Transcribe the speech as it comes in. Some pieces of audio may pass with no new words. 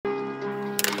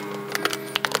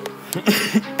Alex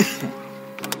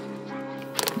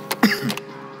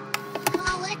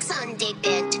on the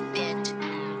bit.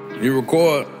 You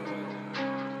record.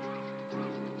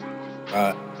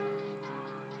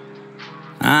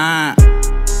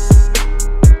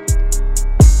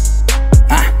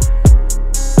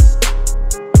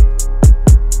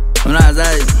 When I was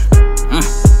out,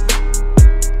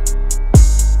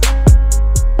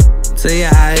 tell you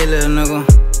how I little nigga.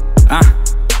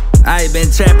 I ain't been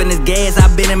trapping this gas, I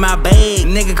been in my bag.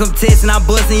 Nigga come test and I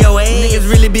bustin' your ass. Niggas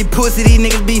really be pussy, these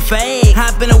niggas be fake.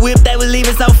 Hop in a whip, they was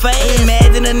leaving so fast.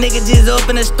 Imagine a nigga just up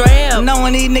in a strap,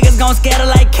 knowing these niggas gon' scatter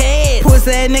like cats. Pussy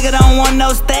ass nigga don't want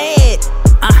no stat.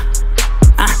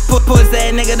 Pussy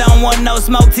ass nigga don't want no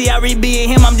smoke. TREB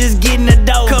and him, I'm just getting the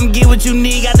dough. Come get what you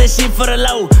need, got that shit for the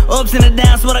low. Ups and the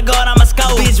downs, swear to God, I'm a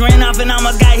scope. Bitch ran off and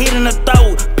almost got hit in the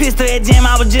throat. Pistol at jam,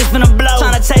 I was just finna blow.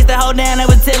 Tryna chase the hoe down, they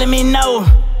was telling me no.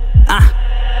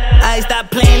 I ain't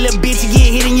stop playing, little bitch, you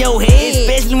get hit in your head.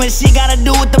 Especially when shit gotta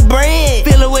do with the bread.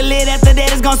 Fill it with lit, after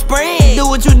that it's gon' spread. Do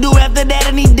what you do, after that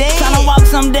and he dead. Tryna walk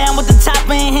some down with the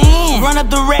chopper in hand. Run up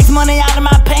the racks, money out of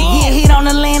my pants. Get hit on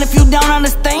the land if you don't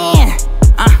understand.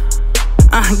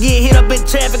 Get hit up in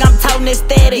traffic, I'm talking that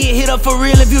static. Get hit up for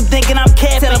real if you thinking I'm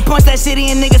capping. Tell her punch that shit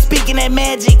in, nigga speaking that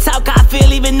magic. Talk how I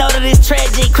feel, even know that it's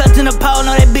tragic. Clutch in the pole,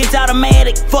 know that bitch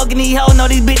automatic. Fucking these hoes,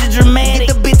 know these bitches dramatic.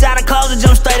 Get the bitch out of closet,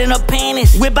 jump straight in her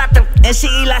panties. Whip out the, and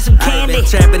she eat like some candy. I been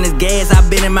trapping this gas, I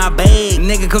been in my bag.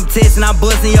 Nigga come test and I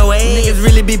bustin' your ass. Niggas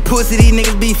really be pussy, these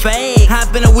niggas be fake.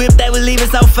 Hop in a whip, they was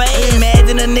leaving so fast.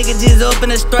 Imagine a nigga just up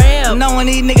in a strap, knowing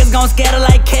these niggas gon' scatter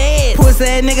like cats. Pussy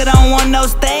ass nigga don't want no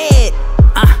stat.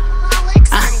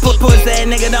 Pussy ass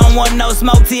nigga don't want no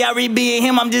smoke. TREB and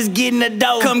him, I'm just getting the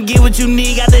dough. Come get what you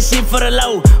need, got that shit for the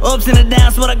low. Ups and the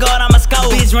downs, swear to God, I'm a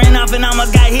scope. Bitch ran off and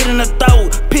almost got hit in the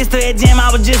throat. Pistol at jam,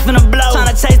 I was just finna blow.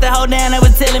 Tryna chase the hoe down, they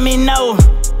was telling me no.